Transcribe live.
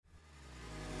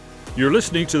You're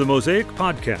listening to the Mosaic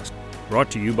Podcast,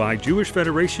 brought to you by Jewish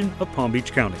Federation of Palm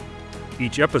Beach County.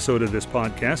 Each episode of this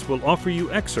podcast will offer you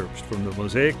excerpts from the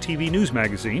Mosaic TV news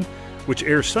magazine, which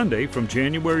airs Sunday from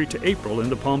January to April in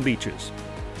the Palm Beaches.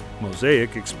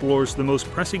 Mosaic explores the most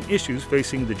pressing issues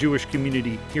facing the Jewish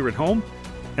community here at home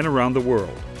and around the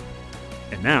world.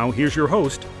 And now, here's your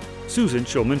host, Susan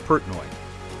Shulman Pertnoy.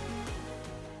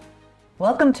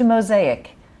 Welcome to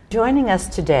Mosaic. Joining us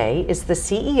today is the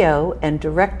CEO and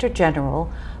Director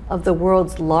General of the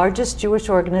world's largest Jewish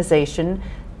organization,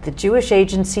 the Jewish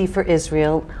Agency for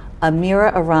Israel,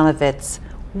 Amira Ahronoviz.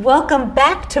 Welcome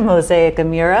back to Mosaic,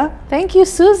 Amira. Thank you,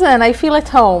 Susan. I feel at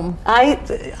home.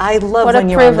 I love what when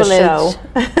you're privilege. on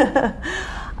the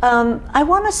show. I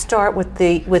want to start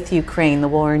with Ukraine, the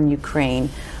war in Ukraine.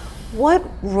 What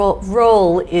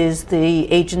role is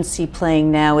the agency playing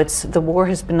now? The war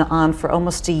has been on for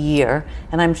almost a year,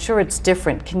 and I'm sure it's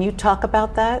different. Can you talk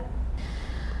about that?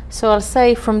 So I'll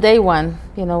say from day one,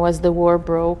 as the war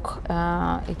broke,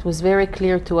 it was very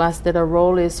clear to us that our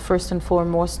role is first and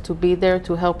foremost to be there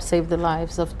to help save the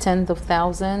lives of tens of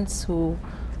thousands who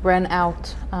ran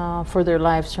out for their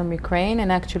lives from Ukraine and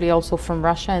actually also from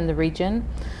Russia and the region.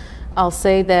 I'll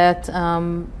say that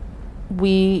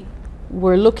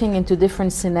we're looking into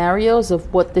different scenarios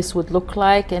of what this would look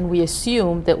like, and we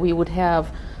assumed that we would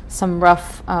have some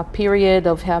rough period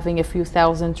of having a few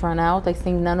thousand run out. I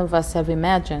think none of us have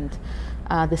imagined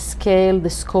the scale, the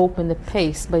scope, and the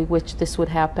pace by which this would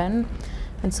happen.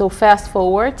 And so fast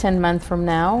forward 10 months from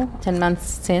now, 10 months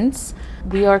since,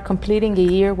 we are completing a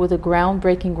year with a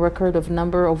groundbreaking record of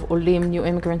number of Olim, new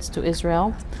immigrants to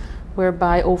Israel,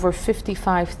 whereby over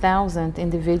 55,000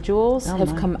 individuals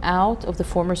have come out of the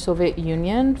former Soviet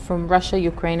Union from Russia,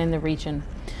 Ukraine, and the region.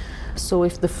 So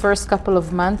if the first couple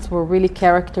of months were really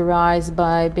characterized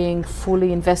by being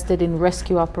fully invested in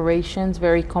rescue operations,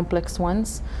 very complex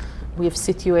ones, we have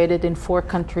situated in 4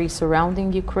 countries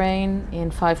surrounding Ukraine, in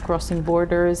 5 crossing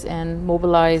borders, and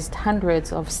mobilized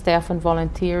hundreds of staff and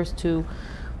volunteers to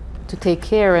take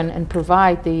care and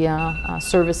provide the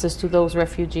services to those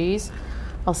refugees.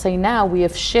 I'll say now we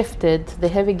have shifted, the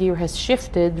heavy gear has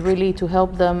shifted really to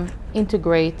help them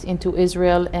integrate into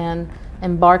Israel and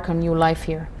embark on new life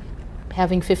here.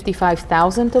 Having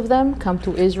 55,000 of them come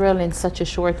to Israel in such a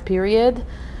short period,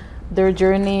 their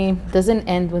journey doesn't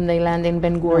end when they land in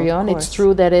Ben Gurion. No, it's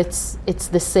true that it's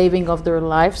the saving of their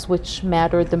lives which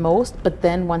mattered the most, but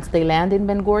then once they land in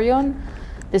Ben Gurion,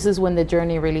 this is when the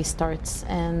journey really starts.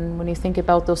 And when you think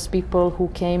about those people who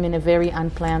came in a very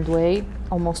unplanned way,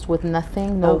 almost with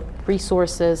nothing, no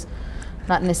resources,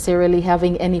 not necessarily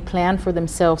having any plan for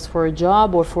themselves for a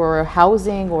job or for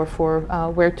housing or for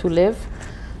where to live.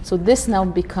 So this now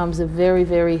becomes a very,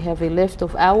 very heavy lift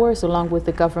of ours along with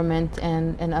the government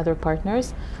and other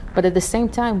partners. But at the same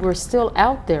time, we're still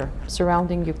out there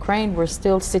surrounding Ukraine. We're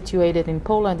still situated in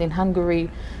Poland, in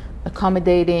Hungary,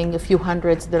 accommodating a few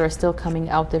hundreds that are still coming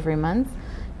out every month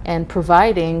and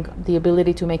providing the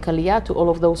ability to make aliyah to all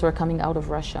of those who are coming out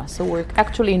of Russia. So we're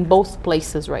actually in both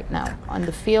places right now, on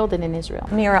the field and in Israel.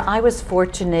 Amira, I was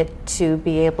fortunate to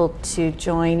be able to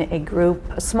join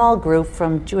a small group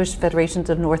from Jewish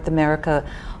Federations of North America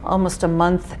almost a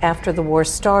month after the war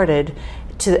started.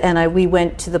 We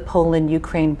went to the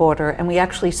Poland-Ukraine border, and we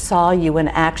actually saw you in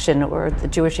action, or the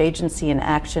Jewish Agency in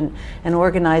action, and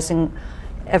organizing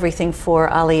everything for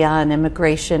aliyah and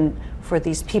immigration for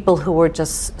these people who were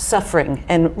just suffering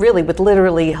and really with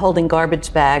literally holding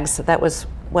garbage bags. That was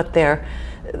what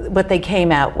they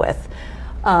came out with.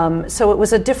 So it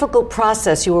was a difficult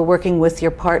process. You were working with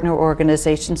your partner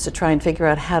organizations to try and figure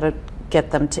out how to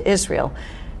get them to Israel.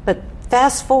 But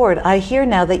fast forward, I hear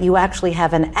now that you actually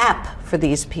have an app for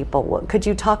these people. Could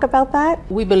you talk about that?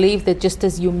 We believe that just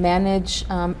as you manage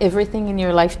everything in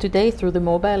your life today through the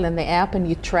mobile and the app, and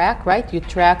you track, right? You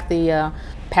track the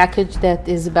package that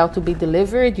is about to be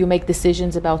delivered. You make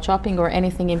decisions about shopping or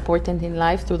anything important in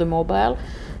life through the mobile.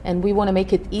 And we want to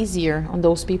make it easier on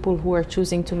those people who are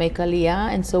choosing to make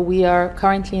aliyah. And so we are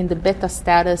currently in the beta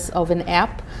status of an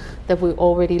app that we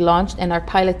already launched and are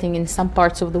piloting in some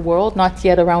parts of the world, not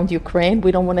yet around Ukraine.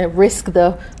 We don't want to risk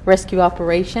the rescue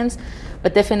operations,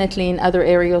 but definitely in other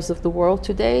areas of the world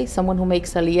today. Someone who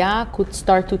makes aliyah could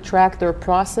start to track their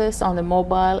process on the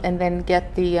mobile and then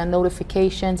get the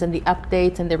notifications and the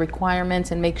updates and the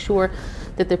requirements and make sure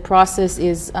that the process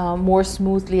is more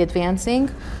smoothly advancing,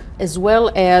 as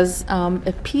well as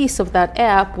a piece of that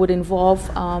app would involve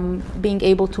being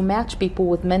able to match people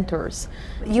with mentors.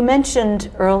 You mentioned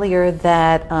earlier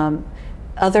that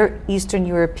other Eastern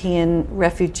European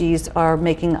refugees are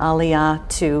making aliyah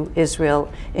to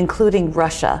Israel, including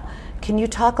Russia. Can you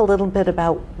talk a little bit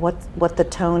about what the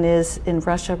tone is in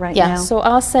Russia right now? Yeah, so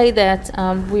I'll say that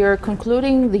we are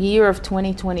concluding the year of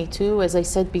 2022, as I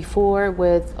said before,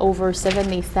 with over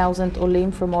 70,000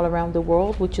 olim from all around the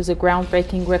world, which is a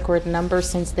groundbreaking record number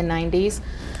since the 90s,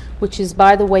 which is,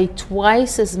 by the way,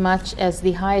 twice as much as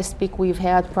the highest peak we've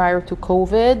had prior to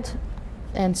COVID.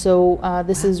 And so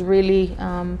this is really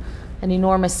an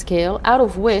enormous scale, out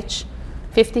of which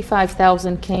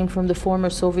 55,000 came from the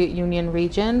former Soviet Union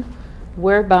region,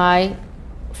 whereby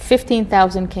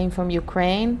 15,000 came from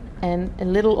Ukraine and a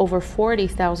little over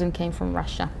 40,000 came from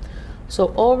Russia. So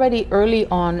already early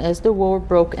on, as the war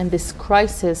broke and this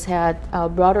crisis had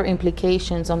broader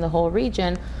implications on the whole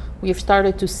region, we have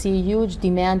started to see huge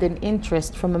demand and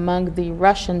interest from among the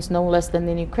Russians, no less than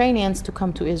the Ukrainians, to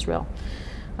come to Israel.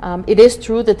 It is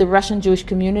true that the Russian Jewish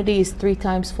community is 3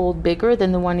 times fold bigger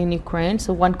than the one in Ukraine,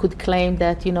 so one could claim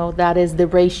that, that is the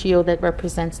ratio that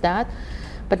represents that.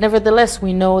 But nevertheless,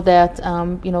 we know that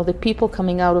the people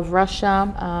coming out of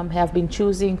Russia have been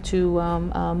choosing to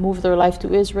move their life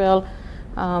to Israel,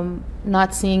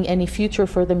 not seeing any future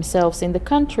for themselves in the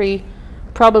country,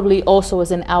 probably also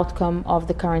as an outcome of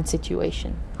the current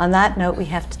situation. On that note, we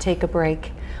have to take a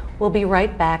break. We'll be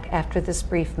right back after this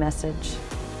brief message.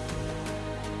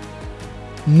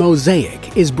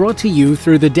 Mosaic is brought to you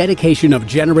through the dedication of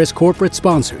generous corporate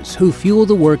sponsors who fuel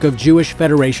the work of Jewish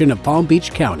Federation of Palm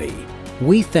Beach County.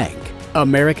 We thank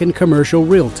American Commercial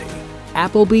Realty,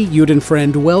 Appleby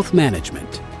Udenfriend Wealth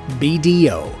Management,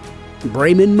 BDO,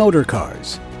 Bremen Motor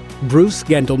Cars, Bruce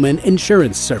Gentelman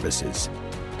Insurance Services,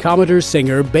 Commodore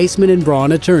Singer Baseman and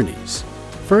Braun Attorneys,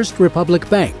 First Republic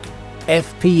Bank,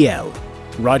 FPL,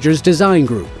 Rogers Design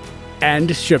Group,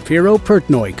 and Shapiro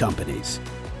Pertnoy Companies.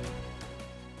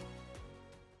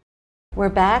 We're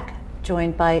back,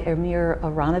 joined by Amira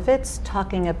Ahronoviz,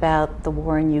 talking about the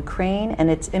war in Ukraine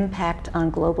and its impact on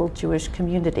global Jewish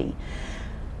community.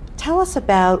 Tell us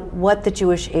about what the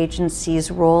Jewish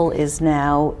Agency's role is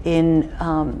now in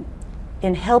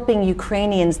helping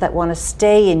Ukrainians that want to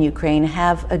stay in Ukraine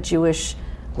have a Jewish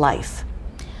life.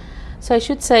 So I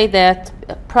should say that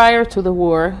prior to the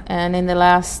war and in the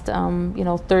last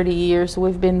 30 years,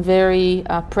 we've been very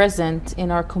present in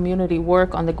our community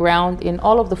work on the ground in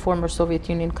all of the former Soviet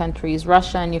Union countries,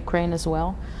 Russia and Ukraine as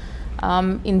well.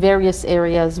 In various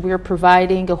areas, we're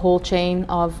providing a whole chain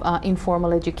of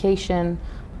informal education,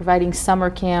 providing summer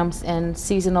camps and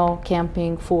seasonal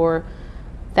camping for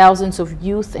thousands of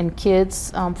youth and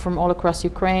kids from all across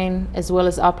Ukraine, as well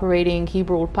as operating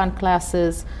Hebrew Ulpan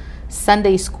classes,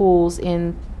 Sunday schools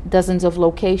in dozens of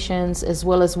locations, as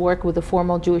well as work with the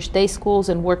formal Jewish day schools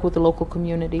and work with the local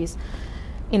communities.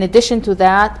 In addition to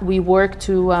that, we work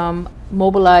to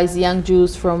mobilize young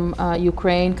Jews from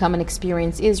Ukraine, come and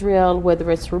experience Israel,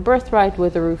 whether it's through Birthright,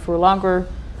 whether for longer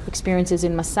experiences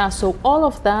in Masa. So all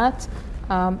of that,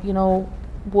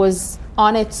 was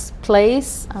on its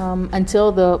place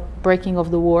until the breaking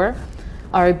of the war.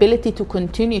 Our ability to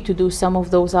continue to do some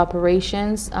of those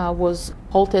operations was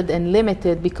halted and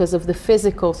limited because of the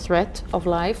physical threat of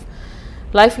life.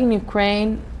 Life in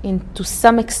Ukraine, to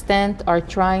some extent, are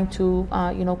trying to,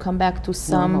 come back to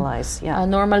some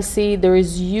normalcy. There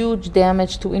is huge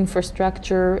damage to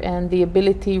infrastructure, and the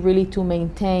ability really to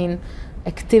maintain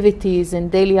activities and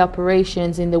daily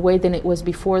operations in the way that it was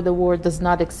before the war does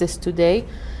not exist today.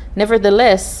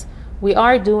 Nevertheless, we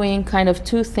are doing kind of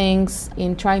 2 things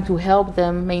in trying to help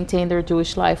them maintain their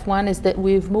Jewish life. One is that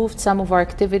we've moved some of our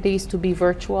activities to be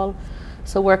virtual.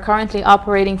 So we're currently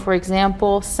operating, for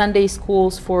example, Sunday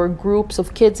schools for groups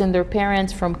of kids and their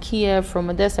parents from Kiev,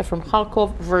 from Odessa, from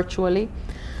Kharkov, virtually.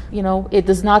 It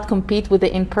does not compete with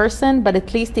the in-person, but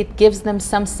at least it gives them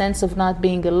some sense of not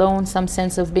being alone, some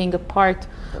sense of being a part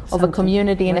of a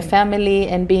community and a family,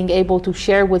 and being able to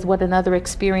share with one another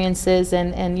experiences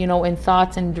and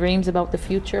thoughts and dreams about the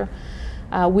future.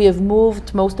 We have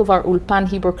moved most of our Ulpan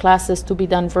Hebrew classes to be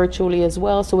done virtually as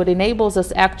well, so it enables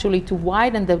us actually to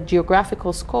widen the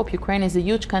geographical scope. Ukraine is a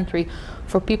huge country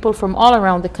for people from all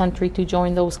around the country to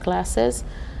join those classes.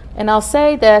 And I'll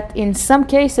say that in some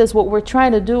cases, what we're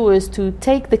trying to do is to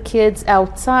take the kids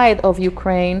outside of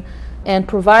Ukraine and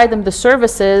provide them the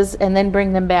services and then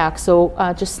bring them back. So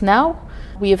just now,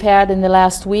 we have had in the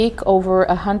last week over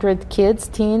 100 kids,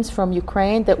 teens from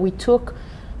Ukraine that we took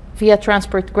via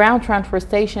ground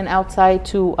transportation outside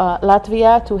to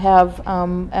Latvia to have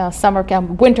a summer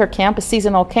camp, winter camp, a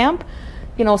seasonal camp.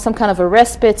 Some kind of a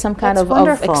respite, some kind of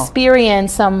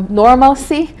experience, some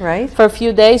normalcy for a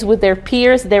few days with their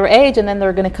peers, their age, and then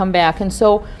they're going to come back. And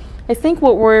so I think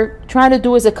what we're trying to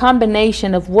do is a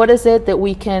combination of what is it that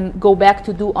we can go back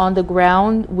to do on the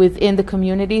ground within the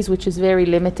communities, which is very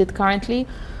limited currently.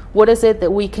 What is it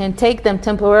that we can take them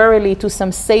temporarily to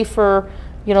some safer,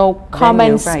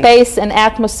 common Venue, right. space and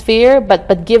atmosphere,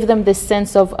 but give them this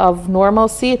sense of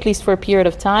normalcy, at least for a period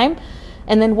of time.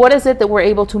 And then what is it that we're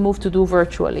able to move to do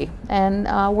virtually? And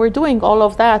we're doing all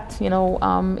of that, in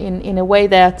a way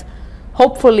that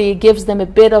hopefully gives them a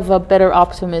bit of a better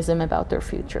optimism about their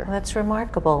future. Well, that's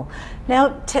remarkable. Now,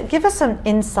 give us some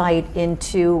insight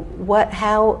into what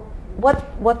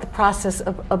the process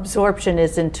of absorption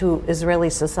is into Israeli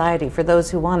society for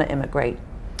those who want to immigrate.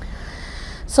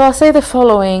 So I'll say the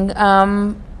following.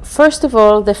 First of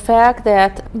all, the fact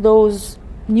that those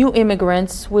new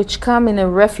immigrants, which come in a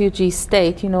refugee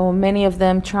state, many of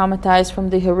them traumatized from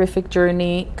the horrific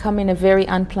journey, come in a very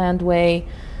unplanned way.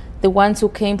 The ones who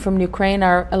came from Ukraine,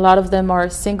 a lot of them are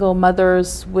single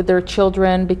mothers with their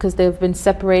children because they've been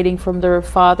separating from their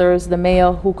fathers, the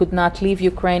male who could not leave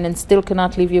Ukraine and still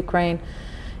cannot leave Ukraine.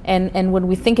 And when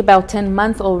we think about 10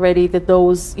 months already that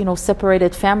those,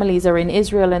 separated families are in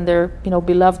Israel and their,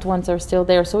 beloved ones are still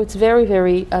there. So it's very,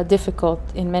 very difficult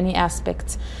in many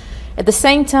aspects. At the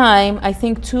same time, I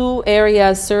think two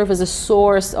areas serve as a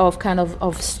source of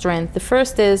of strength. The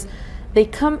first is they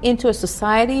come into a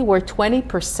society where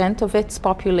 20% of its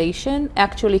population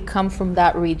actually come from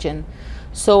that region.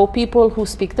 So people who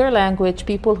speak their language,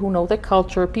 people who know their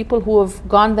culture, people who have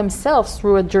gone themselves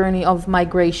through a journey of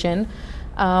migration,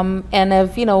 and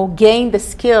have, gained the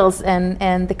skills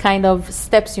and the kind of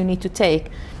steps you need to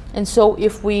take. And so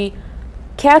if we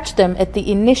catch them at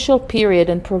the initial period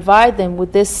and provide them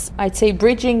with this, I'd say,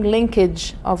 bridging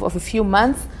linkage of a few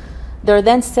months, they're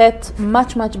then set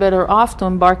much, much better off to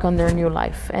embark on their new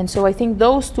life. And so I think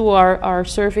those two are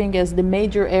serving as the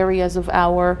major areas of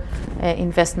our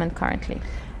investment currently.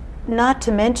 Not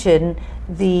to mention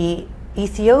the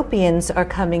Ethiopians are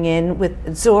coming in with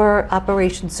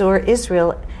Operation Zor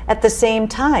Israel at the same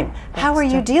time. How are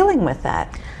you dealing with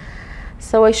that?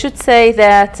 So I should say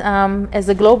that as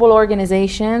a global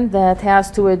organization that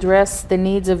has to address the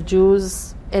needs of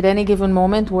Jews at any given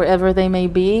moment, wherever they may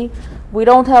be, we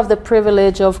don't have the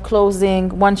privilege of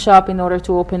closing one shop in order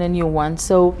to open a new one.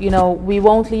 So, we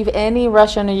won't leave any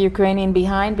Russian or Ukrainian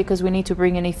behind because we need to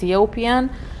bring an Ethiopian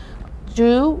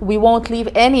Jew. We won't leave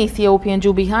any Ethiopian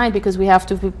Jew behind because we have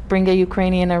to bring a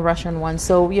Ukrainian or Russian one.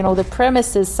 So, the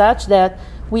premise is such that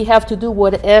we have to do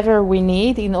whatever we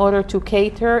need in order to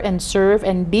cater and serve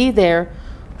and be there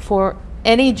for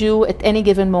any Jew at any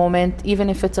given moment, even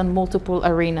if it's on multiple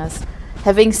arenas.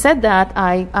 Having said that,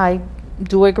 I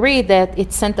do agree that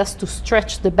it sent us to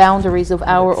stretch the boundaries of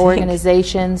our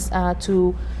organizations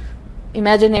to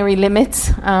imaginary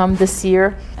limits this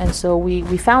year. And so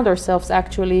we found ourselves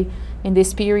actually in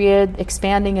this period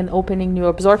expanding and opening new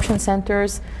absorption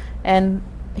centers, and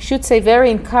I should say very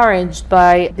encouraged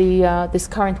by this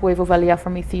current wave of Aliyah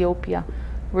from Ethiopia.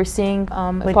 We're seeing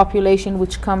a population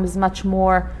which comes much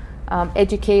more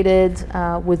educated,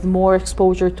 with more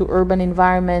exposure to urban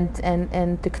environment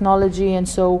and technology, and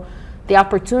so the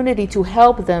opportunity to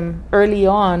help them early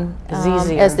on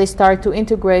as they start to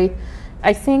integrate,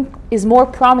 I think, is more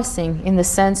promising in the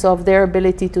sense of their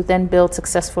ability to then build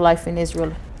successful life in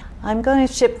Israel. I'm going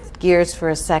to shift gears for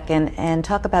a second and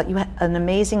talk about an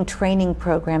amazing training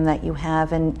program that you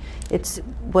have, and it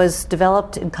was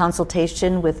developed in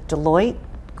consultation with Deloitte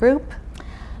Group.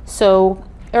 So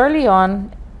early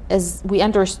on, as we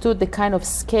understood the kind of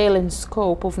scale and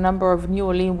scope of number of new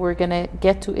Olim we're going to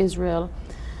get to Israel,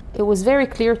 it was very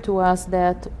clear to us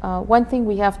that one thing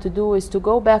we have to do is to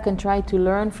go back and try to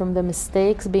learn from the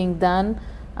mistakes being done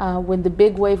when the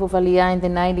big wave of Aliyah in the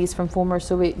 90s from former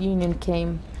Soviet Union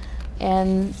came.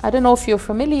 And I don't know if you're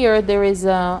familiar, there is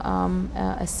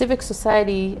a civic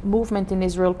society movement in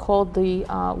Israel called the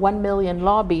 1 Million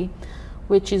Lobby,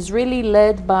 which is really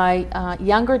led by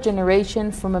younger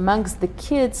generation from amongst the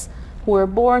kids who were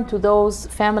born to those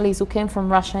families who came from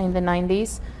Russia in the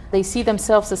 90s. They see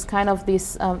themselves as kind of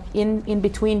this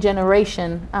in-between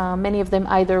generation. Many of them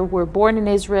either were born in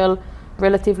Israel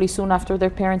relatively soon after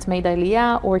their parents made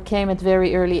Aliyah or came at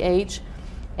very early age.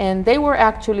 And they were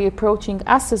actually approaching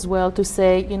us as well to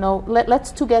say,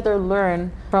 let's together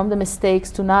learn from the mistakes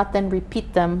to not then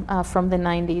repeat them from the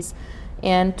 90s.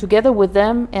 And together with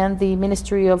them and the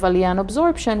Ministry of Aliyah and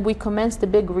Absorption, we commenced a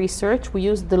big research. We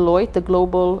used Deloitte, the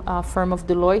global firm of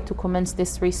Deloitte, to commence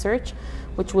this research,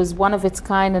 which was one of its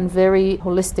kind and very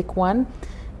holistic one.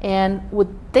 And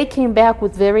they came back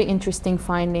with very interesting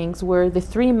findings, where the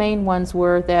three main ones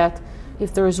were that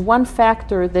if there is one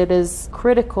factor that is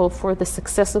critical for the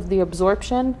success of the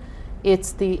absorption,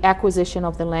 it's the acquisition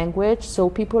of the language. So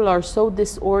people are so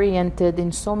disoriented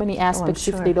in so many aspects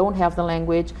if they don't have the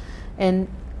language. And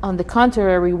on the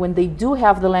contrary, when they do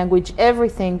have the language,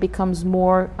 everything becomes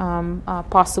more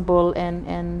possible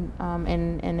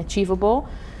and achievable.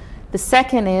 The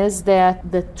second is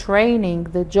that the training,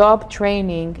 the job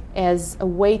training, as a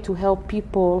way to help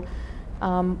people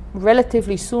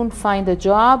relatively soon find a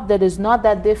job that is not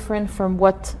that different from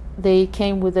what they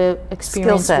came with the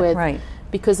experience Skill set, with. right.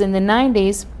 Because in the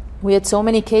 90s, we had so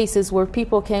many cases where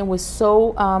people came with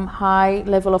so high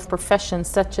level of professions,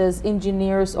 such as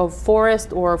engineers of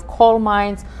forest or of coal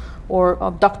mines or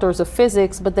of doctors of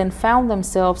physics, but then found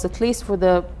themselves, at least for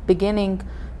the beginning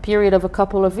period of a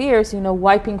couple of years,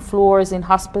 wiping floors in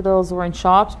hospitals or in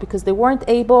shops because they weren't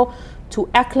able to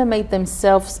acclimate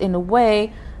themselves in a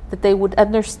way that they would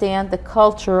understand the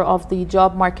culture of the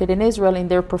job market in Israel in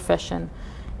their profession.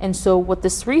 And so what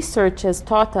this research has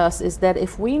taught us is that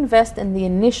if we invest in the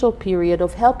initial period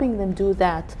of helping them do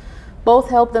that, both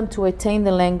help them to attain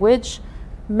the language,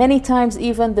 many times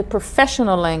even the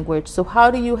professional language. So how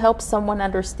do you help someone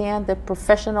understand the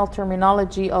professional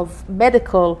terminology of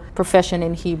medical profession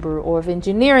in Hebrew or of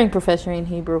engineering profession in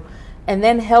Hebrew, and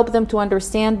then help them to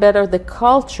understand better the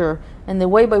culture and the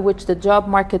way by which the job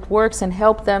market works and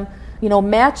help them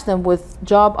match them with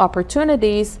job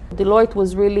opportunities. Deloitte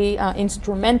was really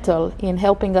instrumental in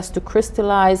helping us to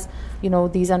crystallize,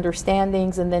 these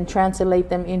understandings and then translate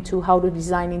them into how to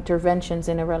design interventions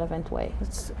in a relevant way.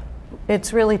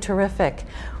 It's really terrific.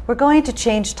 We're going to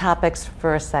change topics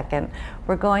for a second.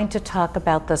 We're going to talk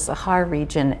about the Sahar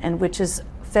region, and which is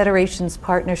Federation's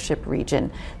partnership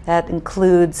region. That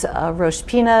includes Rosh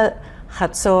Pina,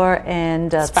 Hatzor,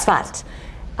 and Tzfat.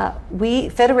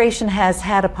 Federation has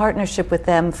had a partnership with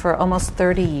them for almost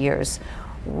 30 years.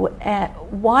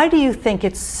 Why do you think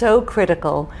it's so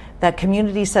critical that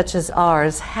communities such as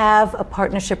ours have a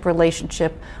partnership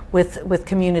relationship with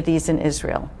communities in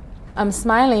Israel? I'm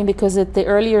smiling because at the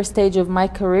earlier stage of my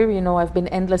career, I've been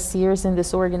endless years in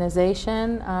this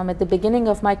organization. At the beginning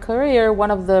of my career, one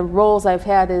of the roles I've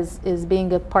had is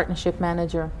being a partnership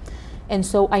manager. And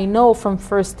so I know from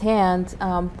firsthand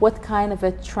what kind of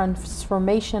a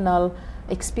transformational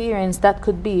experience that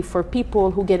could be for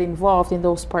people who get involved in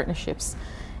those partnerships.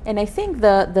 And I think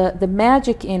the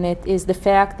magic in it is the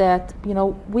fact that,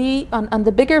 we, on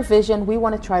the bigger vision, we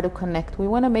want to try to connect. We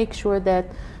want to make sure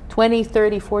that 20,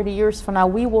 30, 40 years from now,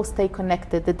 we will stay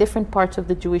connected, the different parts of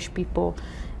the Jewish people.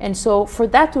 And so for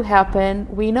that to happen,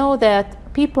 we know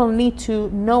that people need to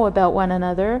know about one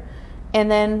another and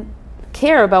then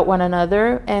care about one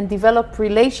another and develop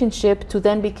relationship to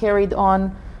then be carried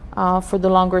on for the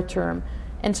longer term.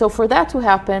 And so for that to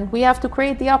happen, we have to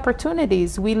create the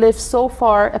opportunities. We live so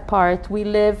far apart. We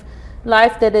live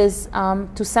life that is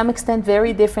to some extent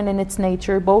very different in its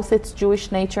nature, both its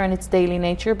Jewish nature and its daily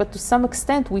nature, but to some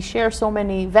extent we share so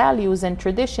many values and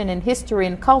tradition and history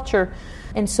and culture.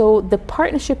 And so the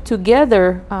Partnership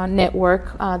Together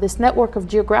network, this network of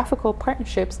geographical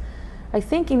partnerships, I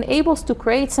think enables to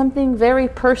create something very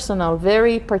personal,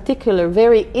 very particular,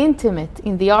 very intimate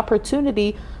in the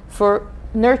opportunity for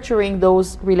nurturing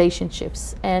those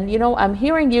relationships. And I'm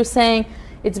hearing you saying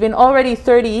it's been already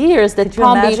 30 years that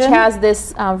Palm Beach has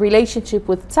this relationship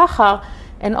with Tzahar,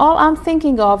 and all I'm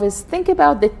thinking of is think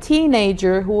about the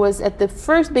teenager who was at the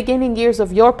first beginning years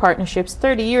of your partnerships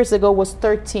 30 years ago was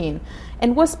 13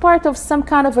 and was part of some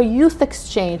kind of a youth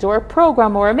exchange or a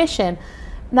program or a mission.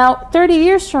 Now, 30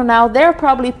 years from now, they're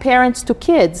probably parents to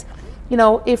kids.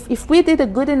 If we did a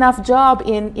good enough job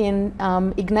in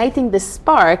igniting the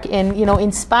spark and,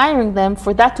 inspiring them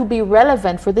for that to be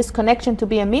relevant, for this connection to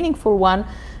be a meaningful one,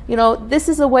 this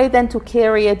is a way then to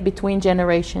carry it between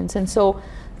generations. And so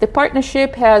the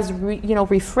partnership has,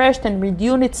 refreshed and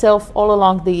renewed itself all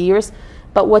along the years.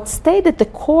 But what stayed at the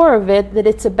core of it, that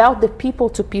it's about the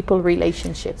people-to-people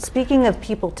relationship. Speaking of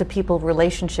people-to-people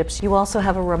relationships, you also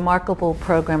have a remarkable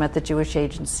program at the Jewish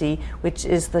Agency, which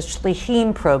is the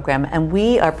Shlichim program. And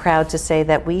we are proud to say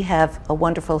that we have a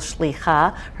wonderful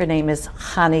Shlicha. Her name is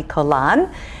Chani Kolan.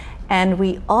 And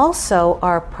we also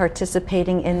are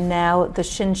participating in now the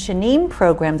Shinshinim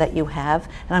program that you have.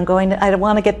 And I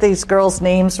want to get these girls'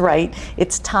 names right.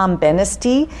 It's Tom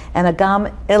Benesty and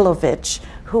Agam Ilovich,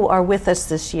 who are with us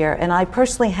this year. And I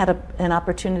personally had an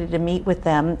opportunity to meet with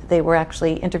them. They were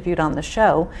actually interviewed on the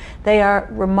show. They are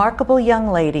remarkable young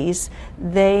ladies.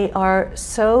 They are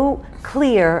so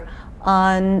clear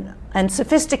on and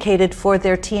sophisticated for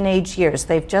their teenage years.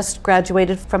 They've just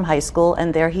graduated from high school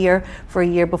and they're here for a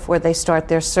year before they start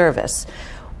their service.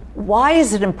 Why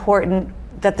is it important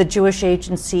that the Jewish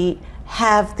Agency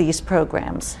have these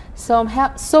programs? So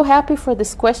I'm so happy for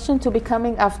this question to be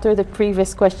coming after the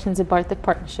previous questions about the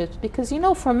partnerships, because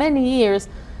for many years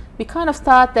we kind of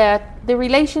thought that the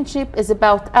relationship is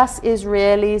about us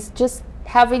Israelis just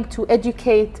having to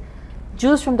educate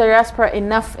Jews from the diaspora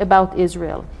enough about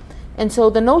Israel. And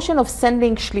so the notion of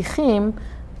sending shlichim,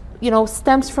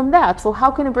 stems from that. So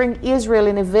how can you bring Israel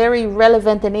in a very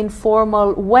relevant and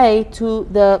informal way to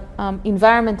the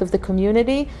environment of the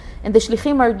community? And the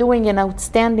shlichim are doing an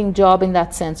outstanding job in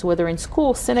that sense, whether in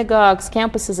schools, synagogues,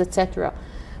 campuses, etc.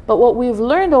 But what we've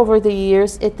learned over the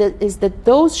years is that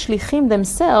those shlichim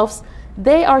themselves,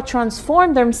 they are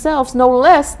transformed themselves no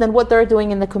less than what they're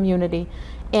doing in the community.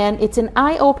 And it's an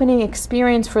eye-opening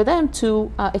experience for them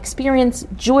to experience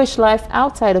Jewish life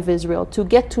outside of Israel, to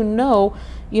get to know,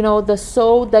 the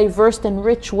so diverse and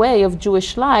rich way of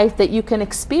Jewish life that you can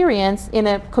experience in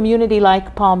a community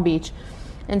like Palm Beach.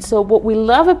 And so what we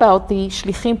love about the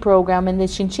Shlichim program, and the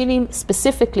Shinshinim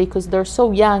specifically, because they're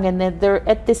so young and they're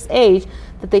at this age,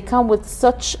 that they come with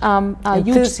such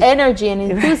huge energy and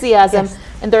enthusiasm, yes.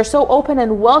 And they're so open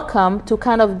and welcome to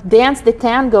kind of dance the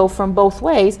tango from both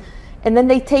ways. And then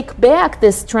they take back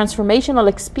this transformational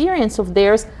experience of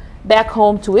theirs back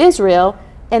home to Israel,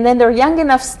 and then they're young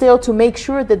enough still to make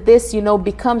sure that this,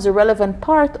 becomes a relevant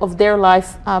part of their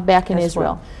life back in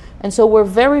Israel. Well. And so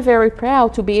we're very, very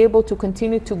proud to be able to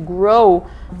continue to grow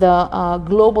the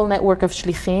global network of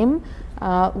Shlichim,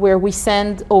 where we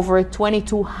send over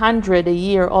 2,200 a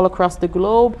year all across the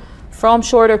globe, from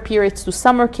shorter periods to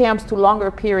summer camps to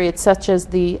longer periods, such as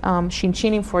the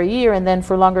Shinshinim for a year, and then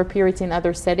for longer periods in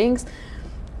other settings.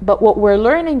 But what we're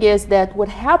learning is that what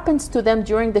happens to them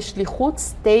during the shlichut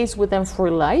stays with them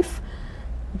for life,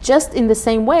 just in the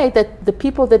same way that the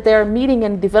people that they're meeting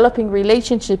and developing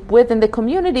relationship with in the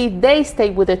community, they stay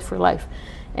with it for life.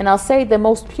 And I'll say the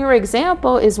most pure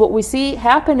example is what we see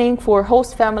happening for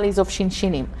host families of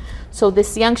Shinshinim. So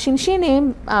this young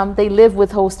Shinshinim, they live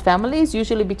with host families,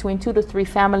 usually between 2 to 3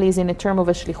 families in a term of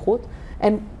a shlichut.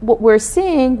 And what we're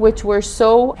seeing, which we're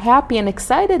so happy and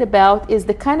excited about, is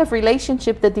the kind of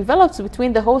relationship that develops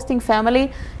between the hosting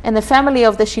family and the family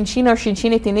of the Shinshin or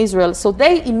Shinshinit in Israel. So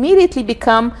they immediately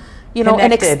become,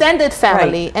 an extended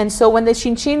family. Right. And so when the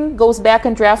Shinshin goes back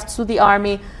and drafts to the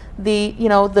army, the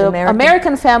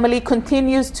American family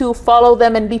continues to follow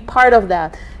them and be part of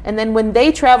that. And then when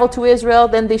they travel to Israel,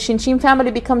 then the Shinshim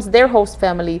family becomes their host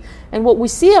family. And what we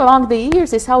see along the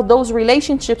years is how those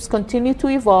relationships continue to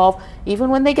evolve,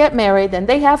 even when they get married and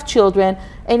they have children.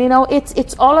 And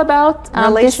it's all about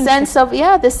the sense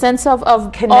of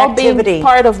all being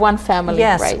part of one family.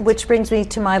 Yes, right. Which brings me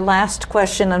to my last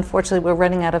question. Unfortunately, we're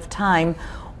running out of time.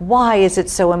 Why is it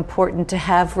so important to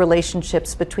have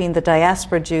relationships between the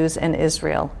diaspora Jews and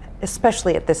Israel,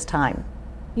 especially at this time?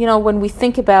 When we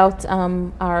think about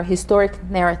our historic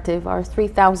narrative, our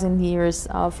 3,000 years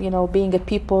of, being a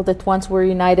people that once were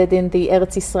united in the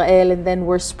Eretz Israel and then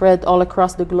were spread all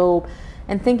across the globe,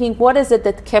 and thinking, what is it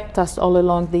that kept us all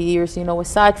along the years?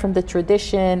 Aside from the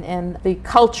tradition and the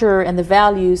culture and the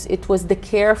values, it was the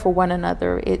care for one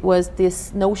another. It was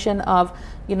this notion of,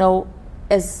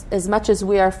 as much as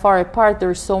we are far apart,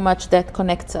 there's so much that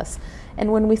connects us.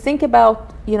 And when we think about,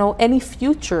 any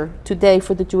future today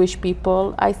for the Jewish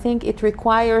people, I think it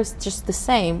requires just the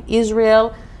same.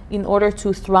 Israel, in order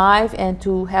to thrive and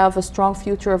to have a strong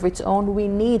future of its own, we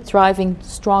need thriving,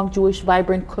 strong Jewish,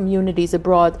 vibrant communities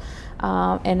abroad.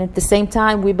 And at the same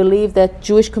time, we believe that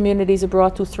Jewish communities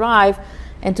abroad to thrive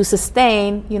and to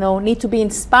sustain, need to be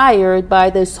inspired by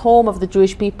this home of the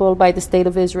Jewish people, by the state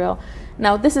of Israel.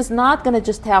 Now, this is not going to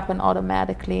just happen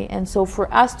automatically. And so for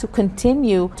us to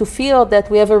continue to feel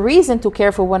that we have a reason to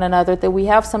care for one another, that we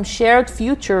have some shared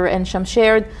future and some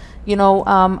shared,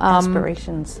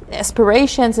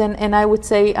 aspirations and I would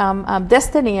say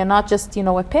destiny, and not just,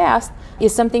 a past,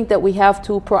 is something that we have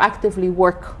to proactively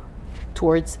work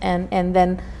towards. And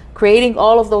then creating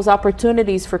all of those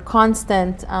opportunities for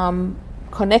constant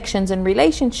connections and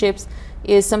relationships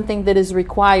is something that is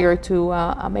required to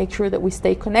make sure that we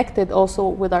stay connected also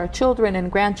with our children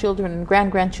and grandchildren and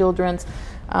grand-grandchildren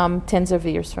tens of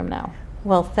years from now.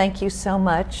 Well, thank you so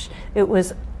much. It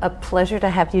was a pleasure to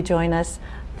have you join us.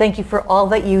 Thank you for all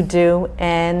that you do,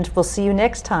 and we'll see you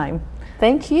next time.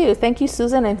 Thank you,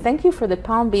 Susan, and thank you for the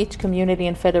Palm Beach Community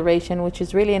and Federation, which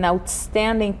is really an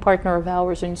outstanding partner of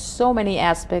ours in so many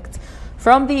aspects,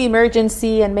 from the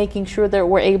emergency and making sure that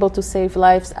we're able to save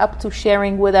lives, up to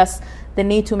sharing with us the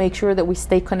need to make sure that we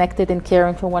stay connected and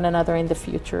caring for one another in the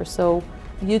future. So,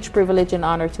 huge privilege and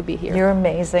honor to be here. You're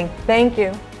amazing. Thank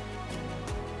you.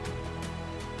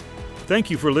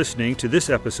 Thank you for listening to this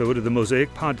episode of the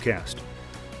Mosaic Podcast.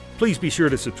 Please be sure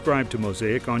to subscribe to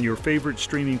Mosaic on your favorite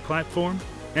streaming platform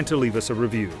and to leave us a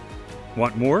review.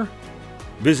 Want more?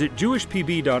 Visit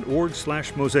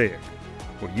jewishpb.org/mosaic.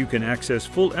 where you can access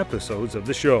full episodes of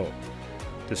the show.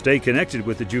 To stay connected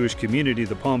with the Jewish community of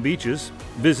the Palm Beaches,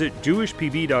 visit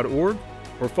jewishpb.org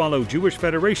or follow Jewish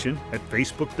Federation at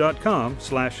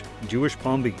facebook.com/Jewish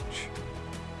Palm Beach.